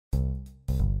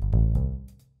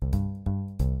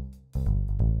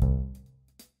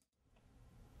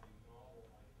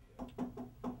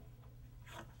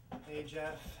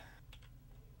Jeff.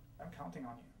 I'm counting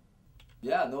on you.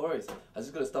 Yeah, no worries. I was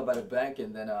just gonna stop by the bank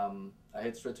and then I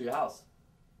head straight to your house.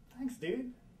 Thanks,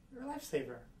 dude. You're a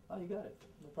lifesaver. Oh, you got it.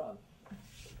 No problem.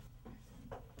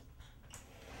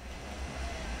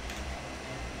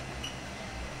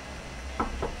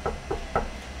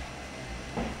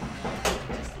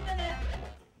 Just a minute.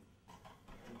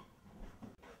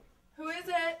 Who is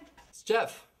it? It's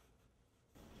Jeff.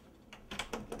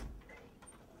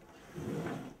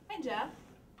 Hi, Jeff.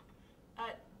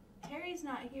 Terry's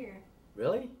not here.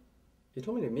 Really? You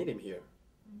told me to meet him here.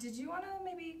 Did you want to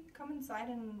maybe come inside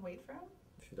and wait for him?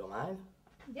 If you don't mind.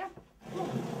 Yeah.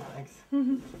 Thanks.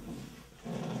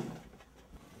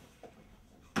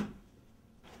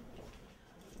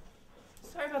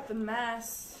 Sorry about the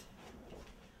mess.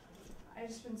 I've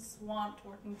just been swamped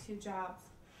working 2 jobs.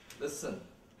 Listen,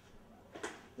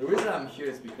 the reason I'm here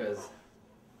is because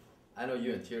I know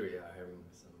you and Terry are having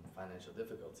some financial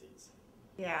difficulties.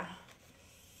 Yeah.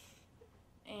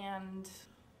 And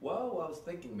Well, I was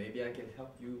thinking maybe I can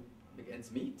help you make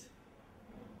ends meet.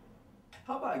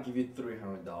 How about I give you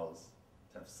 $300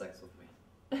 to have sex with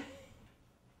me?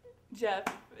 Jeff,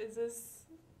 is this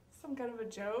some kind of a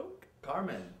joke?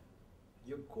 Carmen,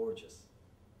 you're gorgeous.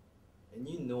 And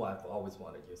you know I've always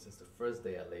wanted you since the first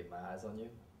day I laid my eyes on you.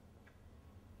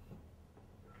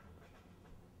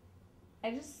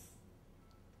 I just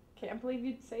can't believe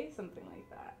you'd say something like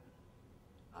that.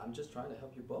 I'm just trying to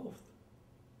help you both.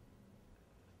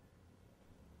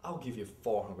 I'll give you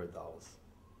 $400.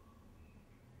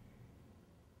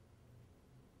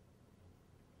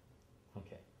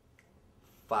 Okay.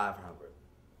 500.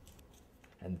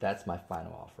 And that's my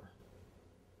final offer.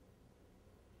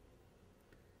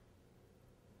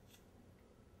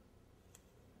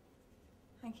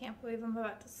 I can't believe I'm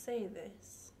about to say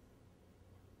this.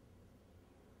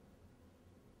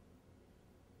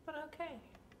 But okay.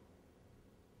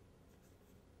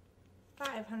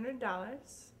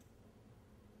 $500.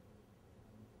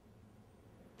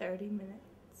 30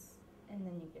 minutes. And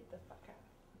then you get the fuck out.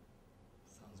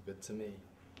 Sounds good to me.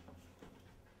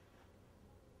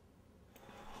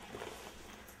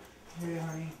 Hey,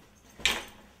 honey.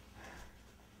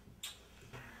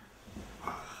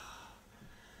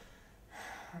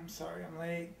 I'm sorry I'm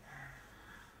late.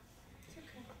 It's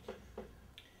okay.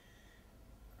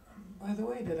 By the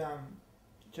way, did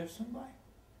Jeff swing by?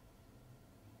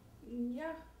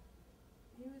 Yeah.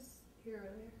 He was here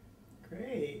earlier.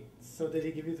 Great. So did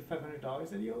he give you the $500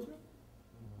 that he owes me?